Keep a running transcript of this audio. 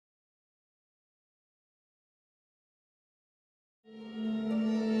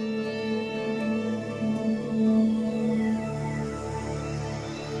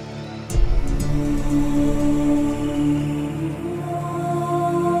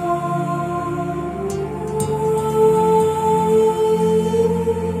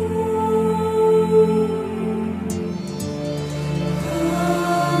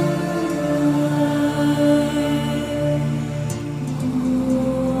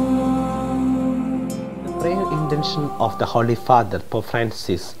Of the Holy Father Pope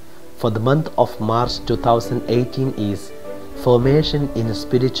Francis for the month of March 2018 is Formation in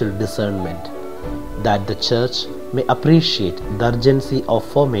Spiritual Discernment, that the Church may appreciate the urgency of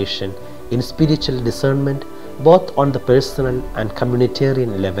formation in spiritual discernment both on the personal and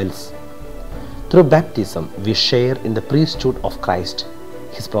communitarian levels. Through baptism, we share in the priesthood of Christ,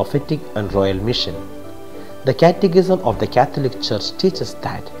 His prophetic and royal mission. The Catechism of the Catholic Church teaches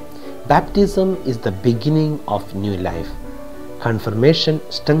that baptism is the beginning of new life. Confirmation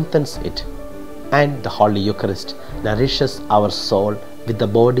strengthens it, and the Holy Eucharist nourishes our soul with the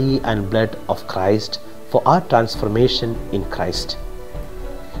body and blood of Christ for our transformation in Christ.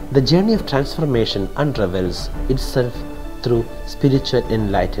 The journey of transformation unravels itself through spiritual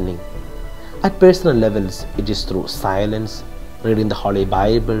enlightening. At personal levels, it is through silence, reading the Holy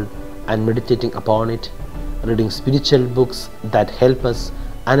Bible and meditating upon it, reading spiritual books that help us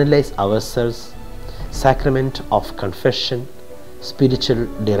analyze ourselves, sacrament of confession, spiritual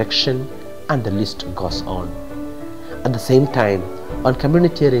direction, and the list goes on. At the same time, on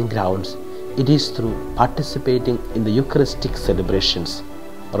communitarian grounds, it is through participating in the Eucharistic celebrations,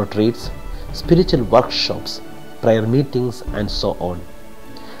 retreats, spiritual workshops, prayer meetings, and so on.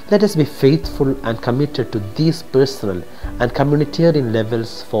 Let us be faithful and committed to these personal and communitarian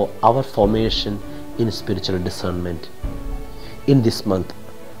levels for our formation in spiritual discernment. In this month,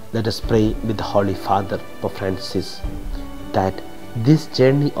 let us pray with the Holy Father Pope Francis that this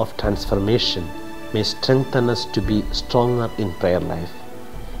journey of transformation may strengthen us to be stronger in prayer life,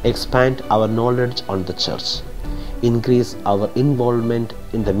 expand our knowledge on the Church, increase our involvement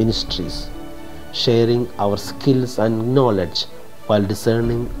in the ministries, sharing our skills and knowledge while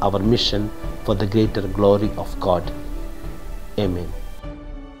discerning our mission for the greater glory of God. Amen.